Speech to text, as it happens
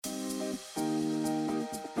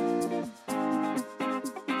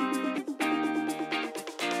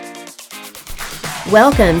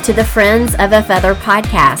Welcome to the Friends of a Feather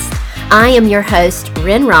podcast. I am your host,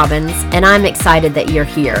 Ren Robbins, and I'm excited that you're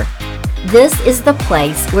here. This is the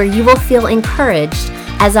place where you will feel encouraged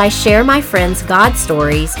as I share my friends' God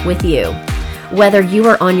stories with you. Whether you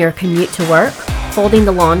are on your commute to work, folding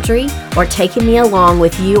the laundry, or taking me along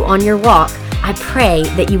with you on your walk, I pray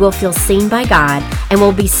that you will feel seen by God and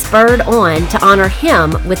will be spurred on to honor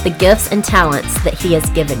Him with the gifts and talents that He has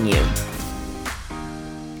given you.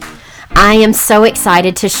 I am so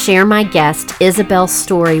excited to share my guest Isabel's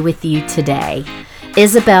story with you today.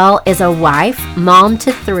 Isabel is a wife, mom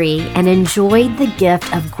to 3, and enjoyed the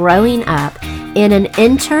gift of growing up in an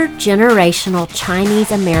intergenerational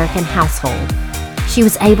Chinese-American household. She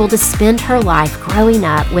was able to spend her life growing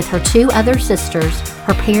up with her 2 other sisters,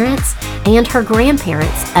 her parents, and her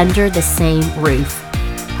grandparents under the same roof.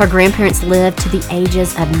 Her grandparents lived to the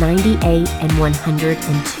ages of 98 and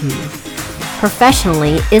 102.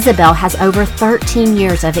 Professionally, Isabel has over 13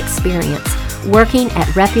 years of experience working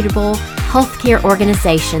at reputable healthcare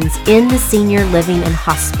organizations in the senior living and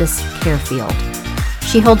hospice care field.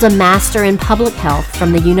 She holds a master in public health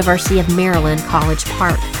from the University of Maryland, College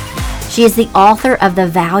Park. She is the author of The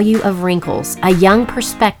Value of Wrinkles, a young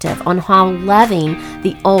perspective on how loving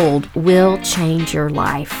the old will change your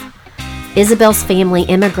life. Isabel's family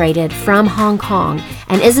immigrated from Hong Kong,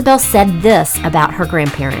 and Isabel said this about her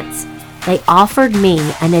grandparents. They offered me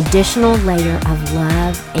an additional layer of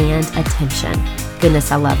love and attention.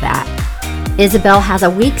 Goodness, I love that. Isabel has a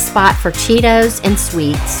weak spot for Cheetos and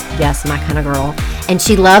sweets. Yes, my kind of girl. And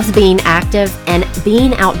she loves being active, and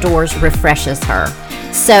being outdoors refreshes her.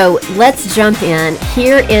 So let's jump in.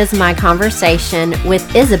 Here is my conversation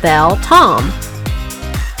with Isabel Tom.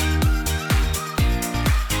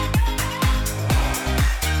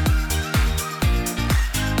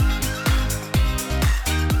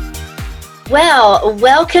 Well,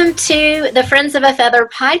 welcome to the Friends of a Feather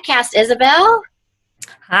podcast, Isabel.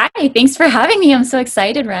 Hi, thanks for having me. I'm so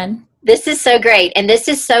excited, Ren. This is so great, and this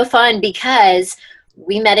is so fun because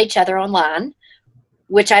we met each other online,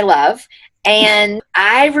 which I love, and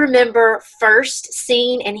I remember first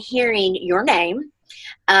seeing and hearing your name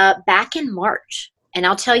back in March. And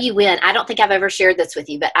I'll tell you when. I don't think I've ever shared this with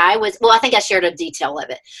you, but I think I shared a detail of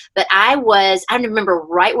it. But I remember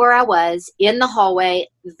right where I was in the hallway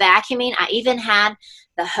vacuuming. I even had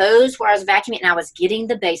the hose where I was vacuuming, and I was getting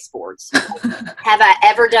the baseboards. Have I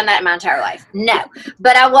ever done that in my entire life? No.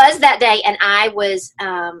 But I was that day, and I was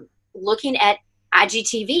looking at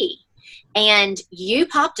IGTV. And you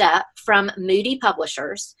popped up from Moody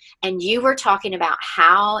Publishers, and you were talking about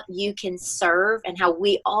how you can serve and how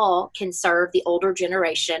we all can serve the older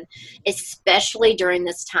generation, especially during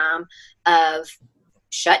this time of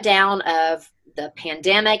shutdown of the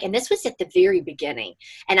pandemic. And this was at the very beginning.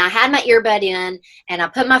 And I had my earbud in, and I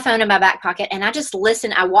put my phone in my back pocket, and I just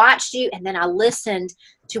listened. I watched you, and then I listened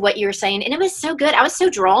to what you were saying, and it was so good. I was so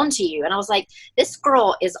drawn to you, and I was like, this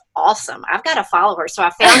girl is awesome. I've got to follow her. So I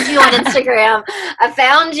found you on Instagram. I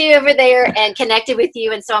found you over there and connected with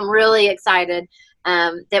you, and so I'm really excited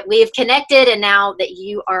that we have connected, and now that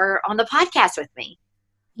you are on the podcast with me.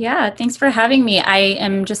 Yeah, thanks for having me. I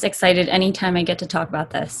am just excited anytime I get to talk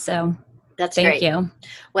about this, so that's thank great. You.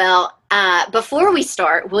 Well, before we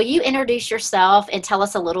start, will you introduce yourself and tell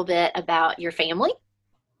us a little bit about your family?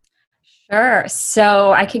 Sure.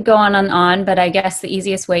 So I could go on and on, but I guess the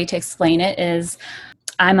easiest way to explain it is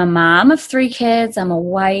I'm a mom of 3 kids. I'm a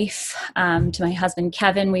wife to my husband,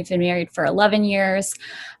 Kevin. We've been married for 11 years.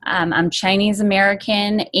 I'm Chinese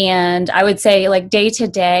American. And I would say, like, day to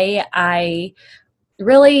day,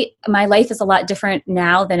 my life is a lot different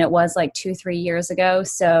now than it was like 2-3 years ago.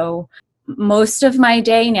 So most of my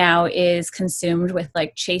day now is consumed with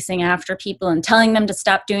like chasing after people and telling them to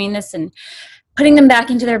stop doing this and putting them back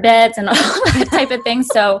into their beds and all that type of thing.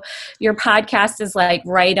 So your podcast is like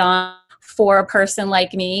right on for a person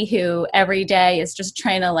like me who every day is just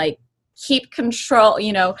trying to like keep control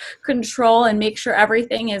and make sure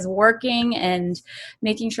everything is working and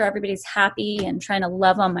making sure everybody's happy and trying to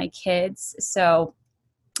love on my kids. So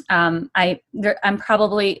I'm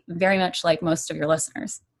probably very much like most of your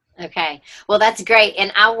listeners. Okay. Well, that's great.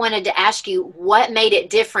 And I wanted to ask you, what made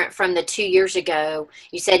it different from the 2 years ago?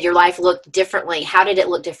 You said your life looked differently. How did it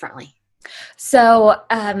look differently? So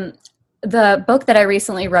the book that I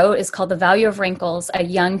recently wrote is called The Value of Wrinkles, a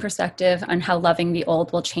young perspective on how loving the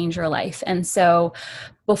old will change your life. And so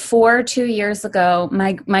before 2 years ago,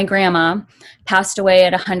 my grandma passed away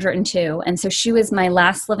at 102. And so she was my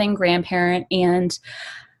last living grandparent. And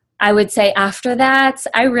I would say after that,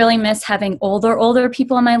 I really miss having older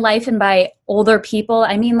people in my life. And by older people,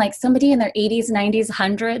 I mean like somebody in their 80s, 90s,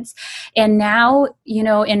 100s. And now, you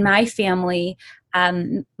know, in my family,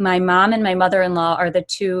 My mom and my mother-in-law are the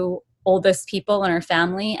two oldest people in our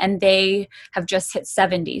family, and they have just hit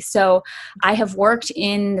 70. So I have worked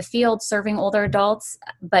in the field serving older adults,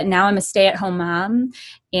 but now I'm a stay-at-home mom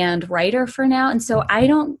and writer for now. And so I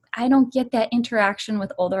don't get that interaction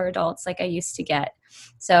with older adults like I used to get.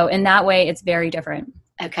 So in that way, it's very different.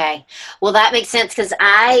 Okay. Well, that makes sense because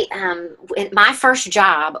my first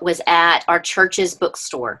job was at our church's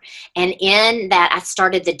bookstore. And in that, I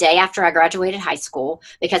started the day after I graduated high school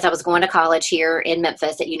because I was going to college here in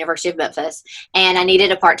Memphis at University of Memphis. And I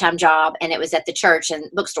needed a part-time job, and it was at the church and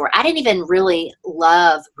bookstore. I didn't even really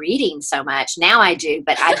love reading so much. Now I do,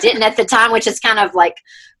 but I didn't at the time, which is kind of like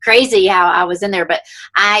crazy how I was in there. But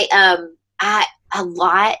a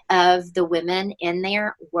lot of the women in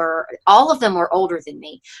there all of them were older than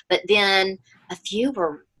me, but then a few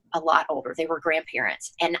were a lot older. They were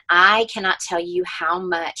grandparents. And I cannot tell you how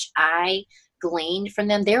much I gleaned from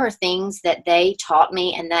them. There are things that they taught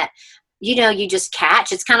me and that, you just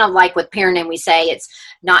catch. It's kind of like with parenting, we say it's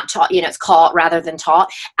not taught, it's caught rather than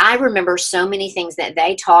taught. I remember so many things that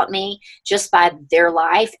they taught me just by their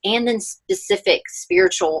life and then specific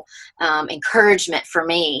spiritual encouragement for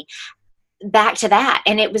me. Back to that.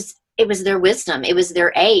 And it was their wisdom. It was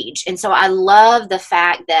their age. And so I love the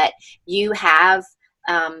fact that you have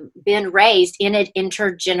been raised in an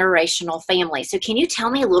intergenerational family. So can you tell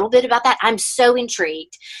me a little bit about that? I'm so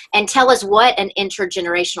intrigued. And tell us what an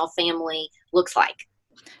intergenerational family looks like.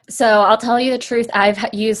 So I'll tell you the truth. I've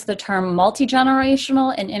used the term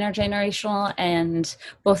multi-generational and intergenerational, and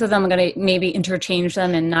both of them I'm going to maybe interchange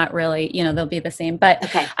them and not really, they'll be the same. But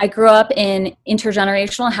okay. I grew up in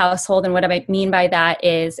intergenerational household, and what I mean by that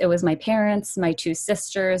is it was my parents, my two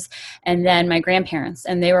sisters, and then my grandparents,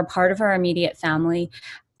 and they were part of our immediate family.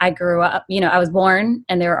 I grew up, I was born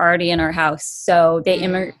and they were already in our house. So they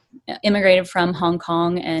immigrated from Hong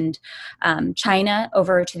Kong and China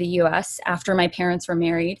over to the US after my parents were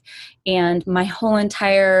married. And my whole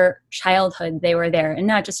entire childhood, they were there. And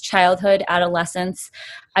not just childhood, adolescence.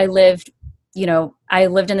 I lived in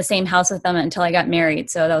the same house with them until I got married.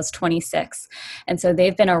 So that was 26. And so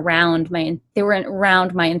they've been around my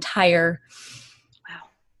entire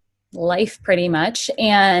life pretty much.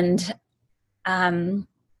 And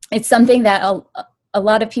it's something that a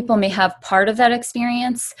lot of people may have part of that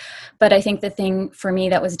experience, but I think the thing for me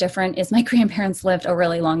that was different is my grandparents lived a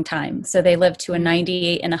really long time. So they lived to a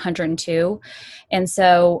 98 and 102. And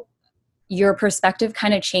so your perspective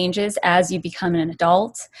kind of changes as you become an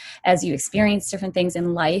adult, as you experience different things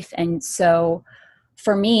in life. And so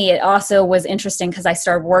for me, it also was interesting because I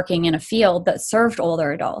started working in a field that served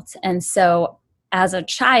older adults. And so as a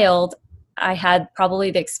child, I had probably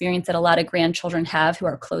the experience that a lot of grandchildren have who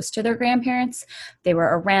are close to their grandparents. They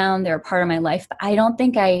were around, they were part of my life, but I don't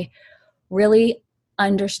think I really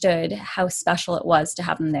understood how special it was to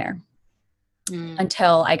have them there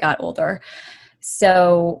until I got older.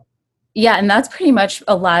 So yeah, and that's pretty much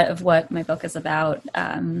a lot of what my book is about,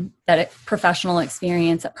 that professional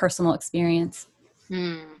experience, that personal experience.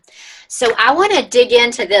 So I want to dig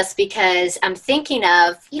into this because I'm thinking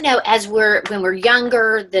of, when we're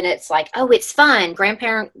younger, then it's like, oh, it's fun.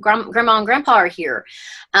 Grandma and grandpa are here.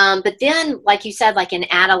 But then, like you said, like in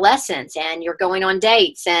adolescence and you're going on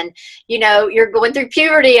dates and, you're going through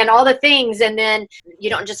puberty and all the things. And then you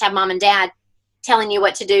don't just have mom and dad telling you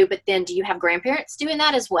what to do, but then do you have grandparents doing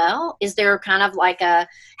that as well? Is there kind of like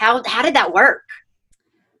how did that work?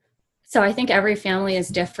 So I think every family is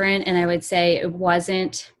different. And I would say it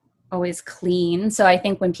wasn't always clean. So I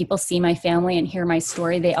think when people see my family and hear my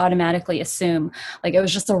story, they automatically assume like it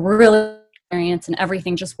was just a really experience and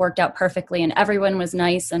everything just worked out perfectly and everyone was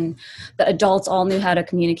nice and the adults all knew how to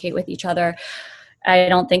communicate with each other. I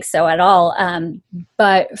don't think so at all.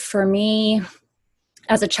 But for me,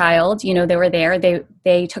 as a child, they were there.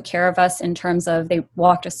 They took care of us in terms of they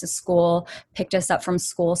walked us to school, picked us up from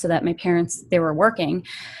school so that my parents, they were working.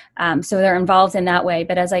 So they're involved in that way.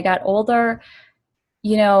 But as I got older,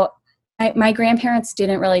 my grandparents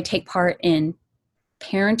didn't really take part in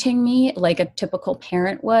parenting me like a typical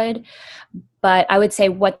parent would. But I would say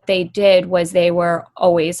what they did was they were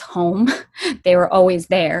always home. They were always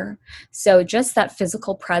there. So just that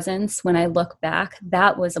physical presence, when I look back,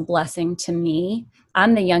 that was a blessing to me.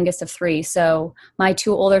 I'm the youngest of three. So my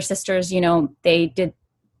two older sisters, they did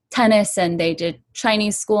tennis and they did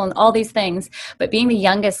Chinese school and all these things. But being the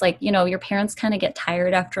youngest, your parents kind of get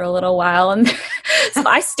tired after a little while. And so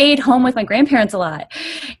I stayed home with my grandparents a lot.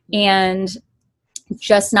 And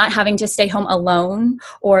just not having to stay home alone,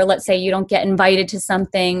 or let's say you don't get invited to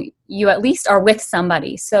something, you at least are with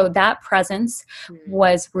somebody. So that presence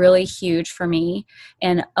was really huge for me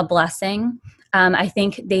and a blessing. I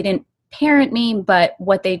think they didn't parent me, but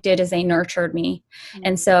what they did is they nurtured me.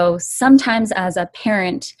 And so sometimes as a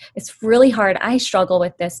parent, it's really hard. I struggle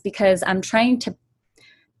with this because I'm trying to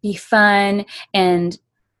be fun and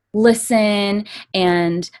listen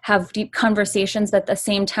and have deep conversations, but at the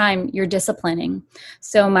same time you're disciplining.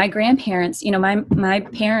 So my grandparents, my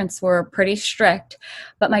parents were pretty strict,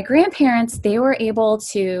 but my grandparents, they were able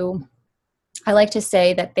to, I like to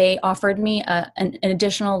say that they offered me an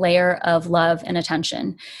additional layer of love and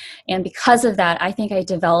attention. And because of that, I think I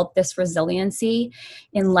developed this resiliency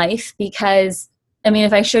in life because,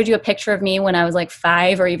 if I showed you a picture of me when I was like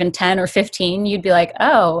 5 or even 10 or 15, you'd be like,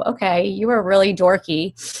 oh, okay, you were really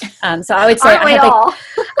dorky. So I would say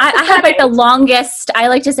I had like the longest, I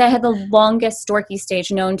like to say I had the longest dorky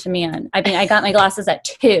stage known to man. I got my glasses at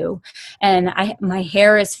 2 and my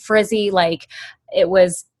hair is frizzy. Like it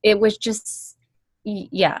was just,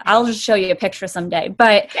 yeah, I'll just show you a picture someday.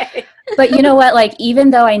 But you know what, like,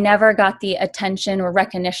 even though I never got the attention or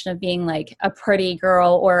recognition of being like a pretty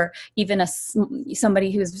girl or even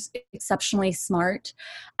somebody who's exceptionally smart,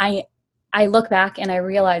 I look back and I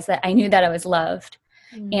realize that I knew that I was loved.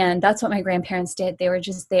 And that's what my grandparents did. They were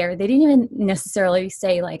just there. They didn't even necessarily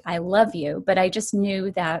say like, I love you, but I just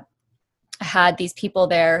knew that I had these people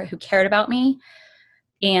there who cared about me.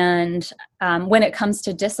 And when it comes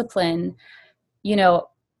to discipline,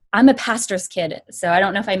 I'm a pastor's kid, so I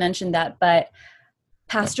don't know if I mentioned that, but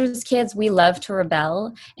pastors' kids, we love to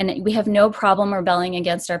rebel, and we have no problem rebelling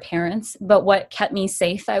against our parents. But what kept me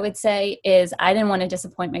safe, I would say, is I didn't want to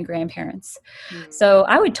disappoint my grandparents. So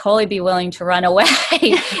I would totally be willing to run away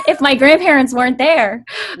if my grandparents weren't there,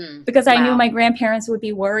 because I knew my grandparents would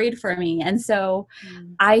be worried for me. And so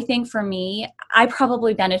I think for me, I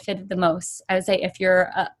probably benefited the most. I would say if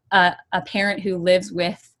you're a parent who lives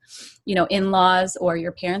with in-laws or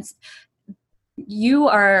your parents, you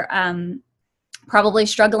are probably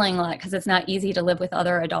struggling a lot because it's not easy to live with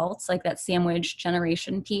other adults, like that sandwich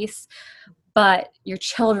generation piece. But your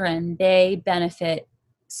children, they benefit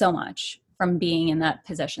so much from being in that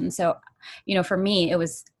position. So, for me,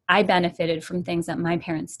 I benefited from things that my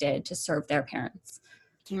parents did to serve their parents.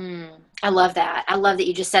 I love that. I love that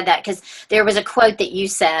you just said that, because there was a quote that you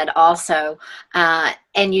said also,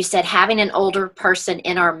 and you said having an older person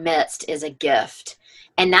in our midst is a gift.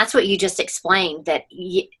 And that's what you just explained, that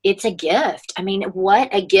it's a gift. What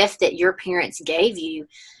a gift that your parents gave you,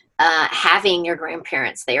 having your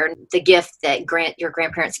grandparents there, the gift that your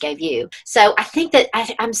grandparents gave you. So I think that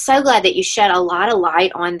I'm so glad that you shed a lot of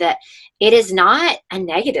light on that. It is not a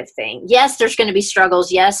negative thing. Yes, there's going to be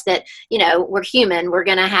struggles. Yes, that, we're human. We're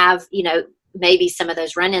going to have, maybe some of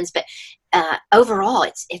those run-ins, but overall,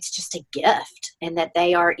 it's just a gift, and that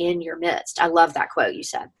they are in your midst. I love that quote you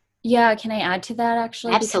said. Yeah. Can I add to that,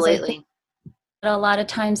 actually? Absolutely. A lot of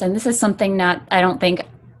times, and this is something that I don't think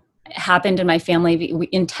happened in my family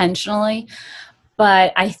intentionally,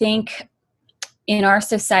 but I think in our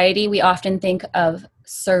society, we often think of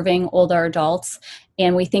serving older adults,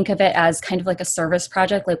 and we think of it as kind of like a service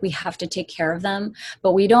project, like we have to take care of them,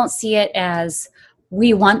 but we don't see it as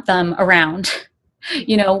we want them around.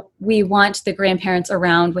 We want the grandparents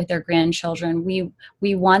around with their grandchildren.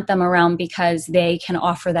 We want them around because they can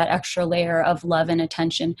offer that extra layer of love and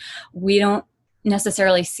attention. We don't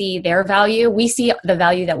necessarily see their value. We see the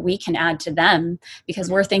value that we can add to them, because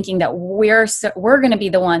we're thinking that we're going to be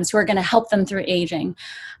the ones who are going to help them through aging.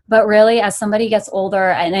 But really, as somebody gets older,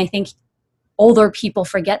 and I think older people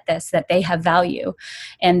forget this, that they have value,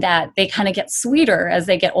 and that they kind of get sweeter as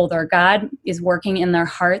they get older. God is working in their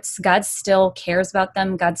hearts. God still cares about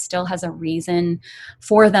them. God still has a reason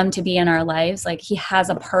for them to be in our lives. Like, he has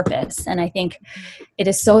a purpose. And I think it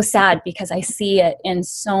is so sad, because I see it in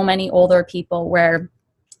so many older people where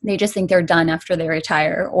they just think they're done after they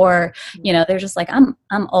retire, or, they're just like, I'm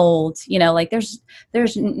old, like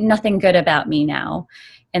there's nothing good about me now.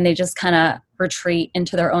 And they just kind of retreat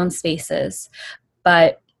into their own spaces.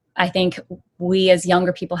 But I think we as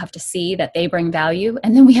younger people have to see that they bring value.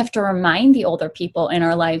 And then we have to remind the older people in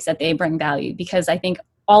our lives that they bring value, because I think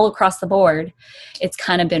all across the board, it's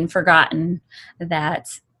kind of been forgotten that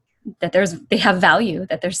they have value,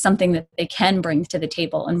 that there's something that they can bring to the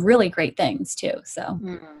table, and really great things too. So,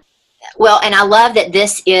 well, and I love that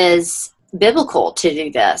this is biblical to do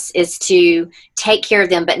this, is to take care of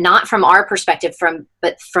them, but not from our perspective,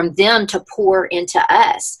 but from them to pour into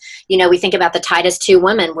us. We think about the Titus 2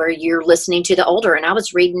 women, where you're listening to the older. And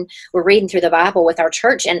we're reading through the Bible with our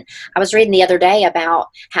church. And I was reading the other day about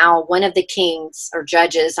how one of the kings or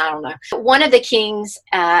judges, I don't know, one of the kings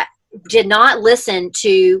did not listen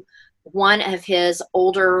to one of his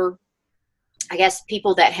older I guess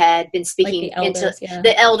people that had been speaking like the elders, into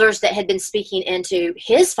the elders that had been speaking into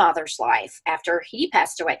his father's life after he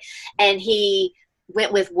passed away. And he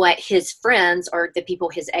went with what his friends or the people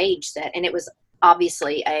his age said. And it was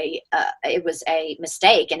obviously it was a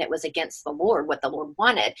mistake, and it was against the Lord, what the Lord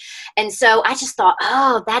wanted. And so I just thought,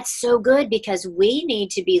 oh, that's so good, because we need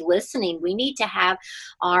to be listening. We need to have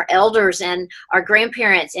our elders and our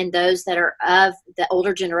grandparents and those that are of the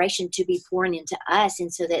older generation to be pouring into us,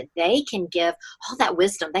 and so that they can give all that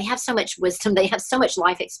wisdom. They have so much wisdom. They have so much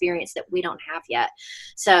life experience that we don't have yet.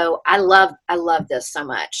 So I love this so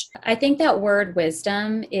much. I think that word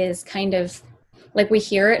wisdom is kind of like, we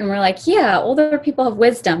hear it and we're like, yeah, older people have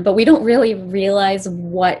wisdom, but we don't really realize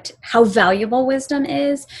how valuable wisdom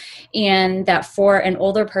is. And that for an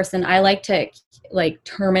older person, I like to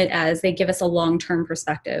term it as they give us a long-term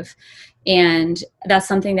perspective. And that's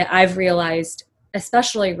something that I've realized,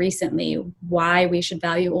 especially recently, why we should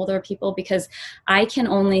value older people, because I can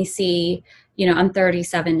only see, I'm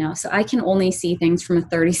 37 now, so I can only see things from a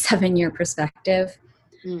 37-year perspective.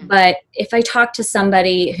 But if I talk to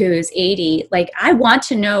somebody who's 80, I want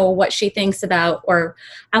to know what she thinks about, or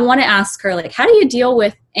I want to ask her, how do you deal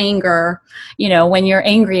with anger, when you're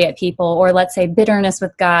angry at people, or let's say bitterness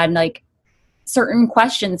with God, certain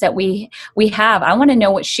questions that we have. I want to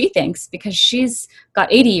know what she thinks, because she's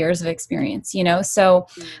got 80 years of experience, So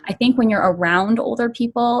I think when you're around older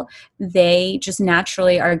people, they just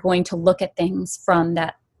naturally are going to look at things from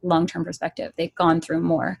that long-term perspective. They've gone through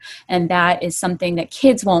more, and that is something that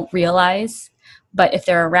kids won't realize, but if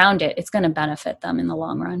they're around it, it's going to benefit them in the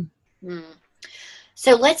long run.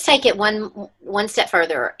 So let's take it one step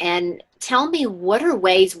further, and tell me, what are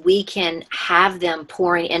ways we can have them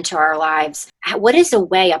pouring into our lives? What is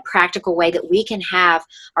a practical way that we can have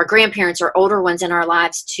our grandparents or older ones in our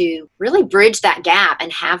lives to really bridge that gap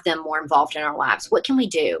and have them more involved in our lives? What can we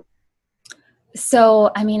do?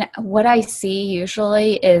 So, what I see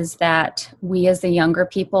usually is that we as the younger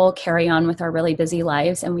people carry on with our really busy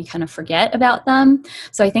lives and we kind of forget about them.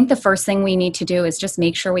 So I think the first thing we need to do is just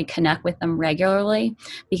make sure we connect with them regularly,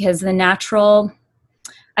 because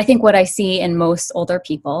I think what I see in most older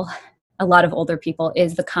people, a lot of older people,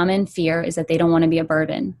 is the common fear is that they don't want to be a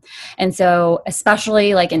burden. And so,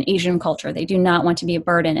 especially in Asian culture, they do not want to be a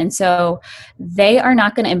burden. And so they are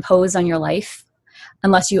not going to impose on your life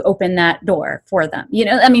unless you open that door for them,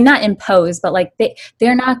 not impose, but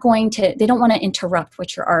they're not going to, they don't want to interrupt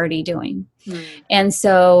what you're already doing. And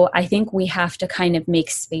so I think we have to kind of make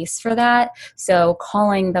space for that. So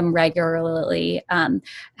calling them regularly,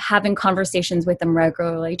 having conversations with them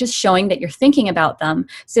regularly, just showing that you're thinking about them,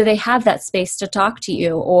 so they have that space to talk to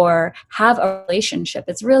you or have a relationship.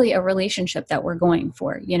 It's really a relationship that we're going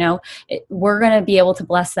for. We're going to be able to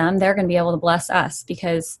bless them. They're going to be able to bless us,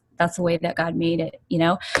 because that's the way that God made it,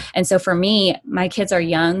 And so for me, my kids are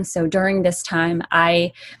young. So during this time,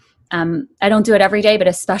 I don't do it every day, but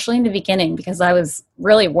especially in the beginning, because I was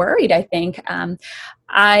really worried, I think.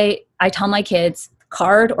 I tell my kids,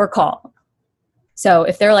 card or call. So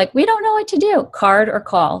if they're like, we don't know what to do, card or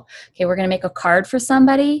call. Okay, we're going to make a card for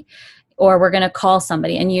somebody, or we're going to call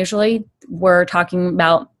somebody. And usually we're talking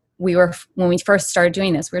about, when we first started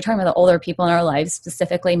doing this, we were talking about the older people in our lives,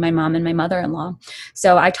 specifically my mom and my mother-in-law.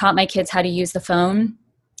 So I taught my kids how to use the phone,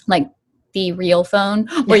 the real phone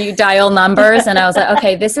where you dial numbers. And I was like,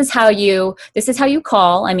 okay, this is how you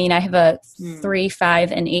call. I have a 3,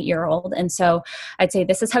 5, and 8-year-old. And so I'd say,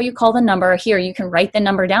 this is how you call the number. Here, you can write the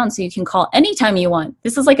number down so you can call anytime you want.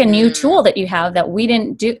 This is a new tool that you have that we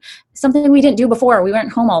didn't do, something we didn't do before. We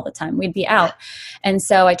weren't home all the time. We'd be out. And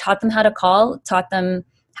so I taught them how to call, taught them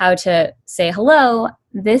how to say hello,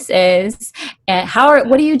 this is, and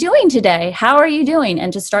what are you doing today? How are you doing?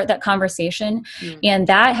 And to start that conversation. And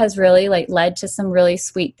that has really led to some really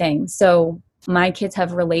sweet things. So my kids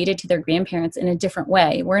have related to their grandparents in a different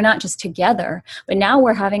way. We're not just together, but now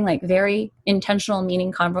we're having very intentional,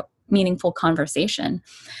 meaningful conversation.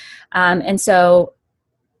 And so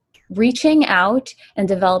reaching out and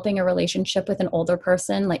developing a relationship with an older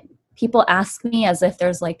person, people ask me as if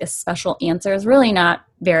there's this special answer. Is really not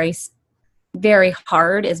very, very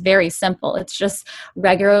hard. It's very simple. It's just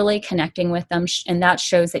regularly connecting with them, and that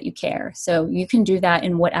shows that you care. So you can do that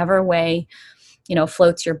in whatever way,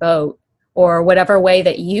 floats your boat, or whatever way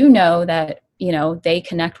that that they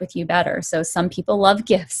connect with you better. So some people love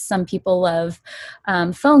gifts. Some people love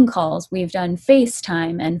phone calls. We've done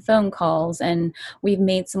FaceTime and phone calls, and we've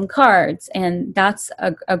made some cards, and that's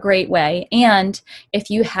a great way. And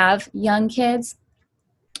if you have young kids,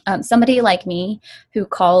 somebody like me who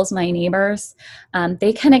calls my neighbors,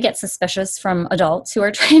 they kind of get suspicious from adults who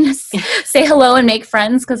are trying to say hello and make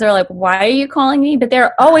friends, because they're like, why are you calling me? But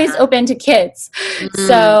they're always open to kids.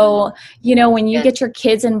 So, when you get your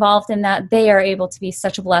kids involved in that, they are able to be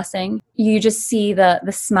such a blessing. You just see the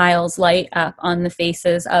smiles light up on the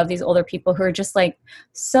faces of these older people who are just like,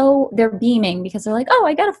 so they're beaming because they're like, oh,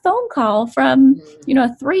 I got a phone call from,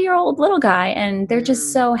 a 3-year-old little guy, and they're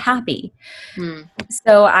just so happy.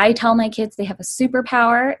 So I tell my kids they have a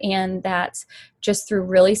superpower, and that's just through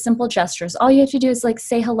really simple gestures. All you have to do is like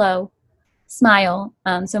say hello, smile.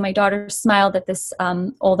 So my daughter smiled at this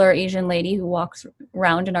older Asian lady who walks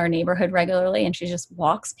around in our neighborhood regularly, and she just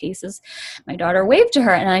walks paces. My daughter waved to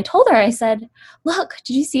her, and I told her, I said, look,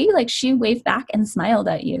 did you see? Like, she waved back and smiled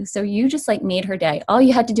at you. So you just like made her day. All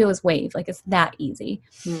you had to do was wave. Like, it's that easy.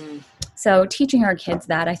 So teaching our kids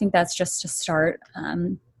that, I think that's just a start.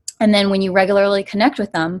 And then when you regularly connect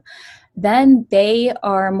with them, then they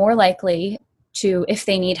are more likely to, if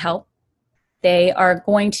they need help, they are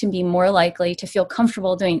going to be more likely to feel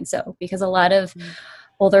comfortable doing so, because a lot of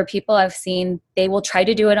older people I've seen, they will try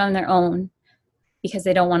to do it on their own because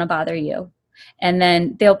they don't want to bother you. And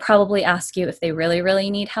then they'll probably ask you if they really,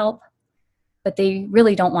 really need help, but they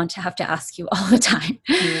really don't want to have to ask you all the time.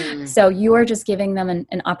 So you are just giving them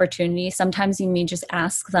an opportunity. Sometimes you may just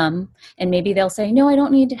ask them, and maybe they'll say, no, I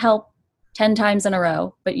don't need help 10 times in a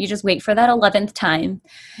row, but you just wait for that 11th time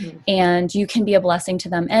and you can be a blessing to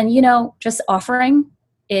them. And, just offering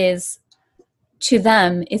is, to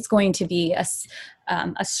them, it's going to be a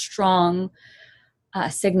strong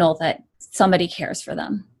signal that somebody cares for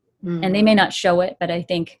them. And they may not show it, but I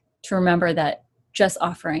think to remember that just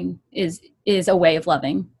offering is a way of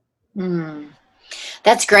loving.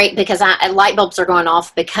 That's great, because light bulbs are going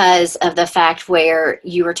off because of the fact where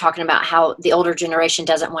you were talking about how the older generation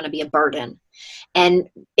doesn't want to be a burden. And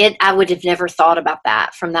I would have never thought about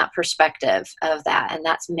that from that perspective of that. And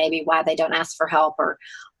that's maybe why they don't ask for help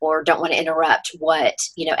or don't want to interrupt what,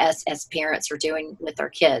 as parents are doing with their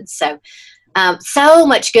kids. So, so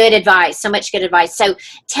much good advice. So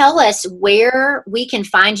tell us where we can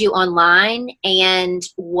find you online and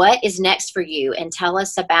what is next for you, and tell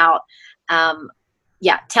us about,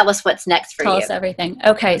 tell us what's next for you. Tell us everything.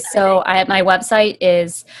 Okay. So my website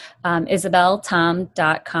is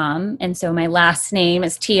isabeltom.com. And so my last name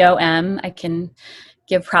is Tom. I can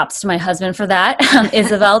give props to my husband for that.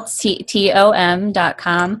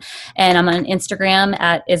 isabeltom.com. And I'm on Instagram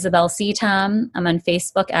at isabelctom. I'm on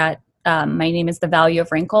Facebook at my name is The Value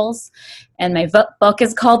of Wrinkles, and my book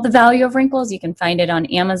is called The Value of Wrinkles. You can find it on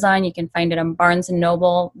Amazon. You can find it on Barnes and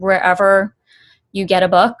Noble, wherever you get a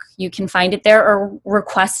book, you can find it there, or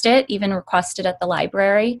request it at the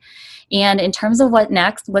library. And in terms of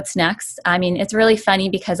what's next, I mean, it's really funny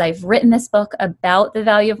because I've written this book about the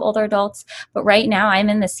value of older adults, but right now I'm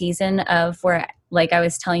in the season of where, like I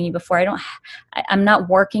was telling you before, I'm not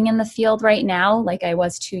working in the field right now like I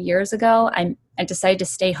was 2 years ago. I decided to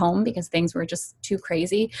stay home because things were just too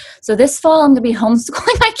crazy. So this fall I'm going to be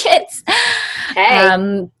homeschooling my kids.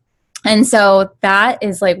 Hey. And so that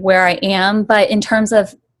is like where I am. But in terms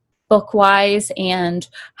of book-wise and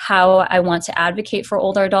how I want to advocate for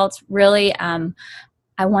older adults, really, I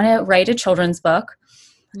want to write a children's book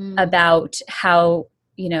about how,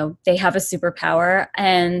 they have a superpower.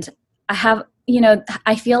 And I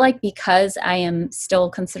feel like because I am still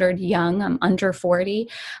considered young, I'm under 40,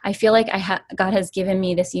 I feel like God has given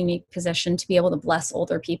me this unique position to be able to bless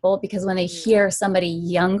older people, because when they hear somebody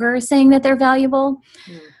younger saying that they're valuable,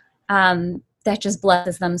 that just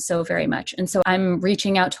blesses them so very much. And so I'm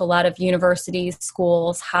reaching out to a lot of universities,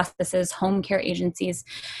 schools, hospices, home care agencies,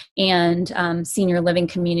 and senior living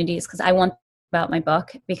communities, because I want about my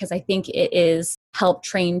book, because I think it is help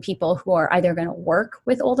train people who are either going to work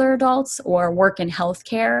with older adults or work in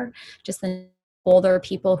healthcare, just the older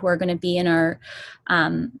people who are going to be in our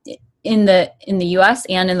in the US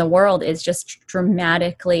and in the world is just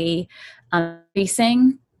dramatically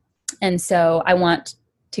increasing. And so I want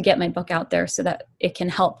to get my book out there so that it can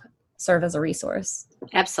help serve as a resource.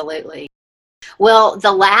 Absolutely. Well,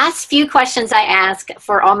 the last few questions I ask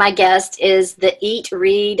for all my guests is the Eat,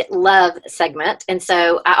 Read, Love segment. And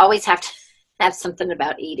so I always have to have something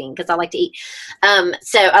about eating because I like to eat.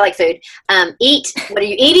 So I like food. Eat, what are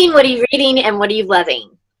you eating? What are you reading? And what are you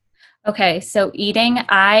loving? Okay, so eating,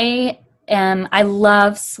 I I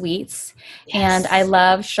love sweets, Yes. and I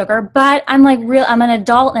love sugar, but I'm an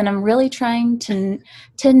adult, and I'm really trying to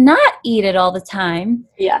not eat it all the time.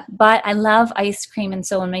 Yeah. But I love ice cream. And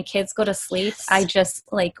so when my kids go to sleep, I just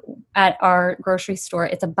at our grocery store,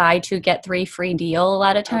 it's a buy two, get three free deal a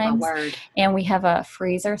lot of times. Oh, my word. And we have a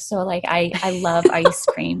freezer. So I love ice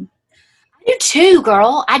cream. I do too,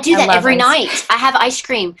 girl. I do that every ice night. I have ice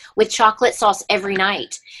cream with chocolate sauce every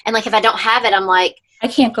night. And if I don't have it, I'm like, I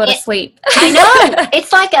can't go to sleep. I know.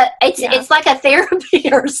 It's like a therapy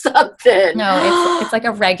or something. No, it's like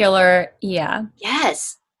a regular, yeah.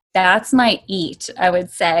 Yes. That's my eat, I would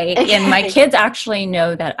say. Okay. And my kids actually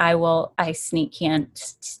know that I shouldn't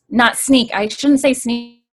say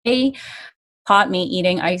sneak. They caught me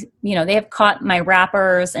eating. They have caught my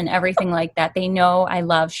wrappers and everything like that. They know I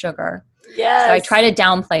love sugar. Yes. So I try to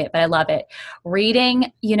downplay it, but I love it.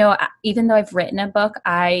 Reading, even though I've written a book,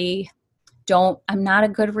 I'm not a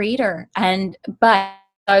good reader. But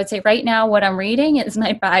I would say right now what I'm reading is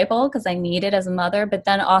my Bible because I need it as a mother. But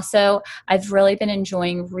then also I've really been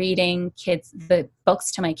enjoying reading the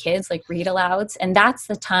books to my kids, like read alouds. And that's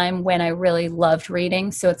the time when I really loved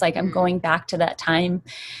reading. So it's like I'm going back to that time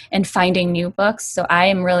and finding new books. So I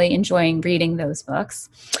am really enjoying reading those books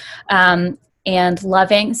and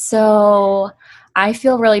loving. So I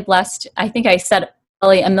feel really blessed. I think I said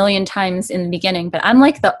really a million times in the beginning, but I'm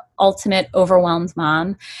like the ultimate overwhelmed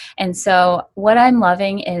mom. And so what I'm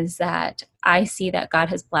loving is that I see that God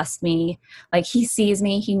has blessed me. Like he sees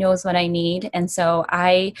me, he knows what I need. And so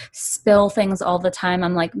I spill things all the time.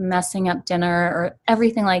 I'm like messing up dinner or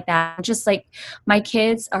everything like that. Just like my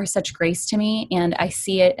kids are such grace to me. And I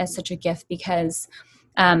see it as such a gift because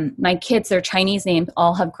my kids, their Chinese names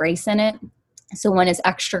all have grace in it. So one is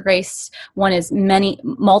extra grace, one is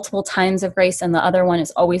multiple times of grace, and the other one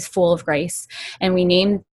is always full of grace. And we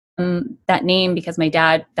named that name because my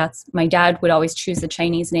dad would always choose the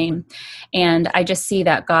Chinese name. And I just see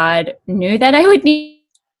that God knew that I would need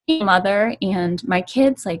a mother. And my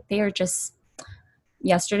kids, they are just,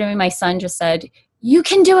 yesterday my son just said, "You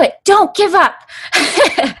can do it. Don't give up."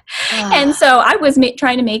 And so I was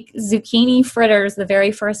trying to make zucchini fritters the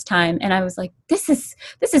very first time. And I was like, this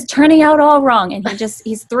is turning out all wrong. And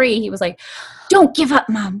he's 3. He was like, "Don't give up,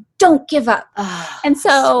 Mom. Don't give up." And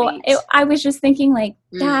so I was just thinking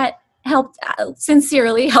that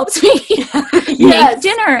sincerely helps me make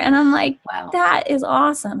dinner. And I'm like, wow, that is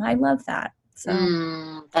awesome. I love that.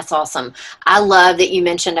 So. That's awesome. I love that you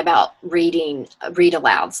mentioned about read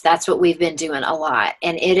alouds. That's what we've been doing a lot.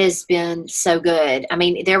 And it has been so good. I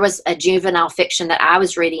mean, there was a juvenile fiction that I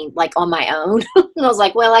was reading on my own. And I was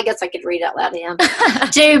like, well, I guess I could read out loud to him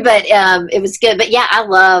too, but it was good. But yeah, I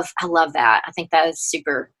love that. I think that is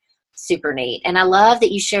super, super neat. And I love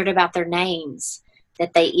that you shared about their names,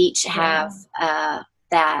 that they each have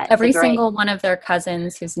that. Every single one of their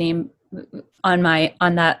cousins whose name on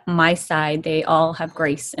my side, they all have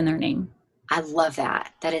grace in their name. I love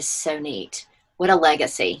that. That is so neat. What a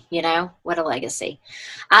legacy, what a legacy.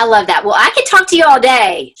 I love that. Well, I could talk to you all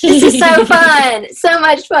day. This is so fun. So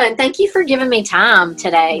much fun. Thank you for giving me time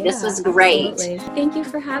today. Yeah, this was great. Absolutely. Thank you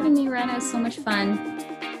for having me, Rena. It was so much fun.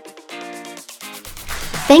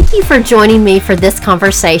 Thank you for joining me for this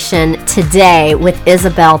conversation today with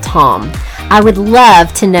Isabel Tom. I would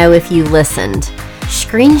love to know if you listened.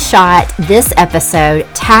 Screenshot this episode,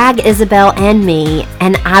 tag Isabel and me,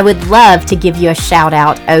 and I would love to give you a shout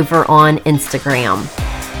out over on Instagram.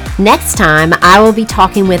 Next time, I will be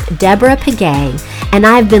talking with Deborah Pagay, and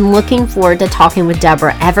I've been looking forward to talking with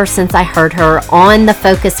Deborah ever since I heard her on the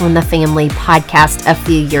Focus on the Family podcast a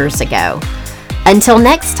few years ago. Until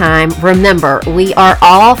next time, remember, we are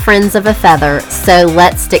all friends of a feather, so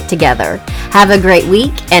let's stick together. Have a great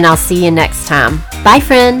week, and I'll see you next time. Bye,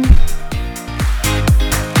 friend.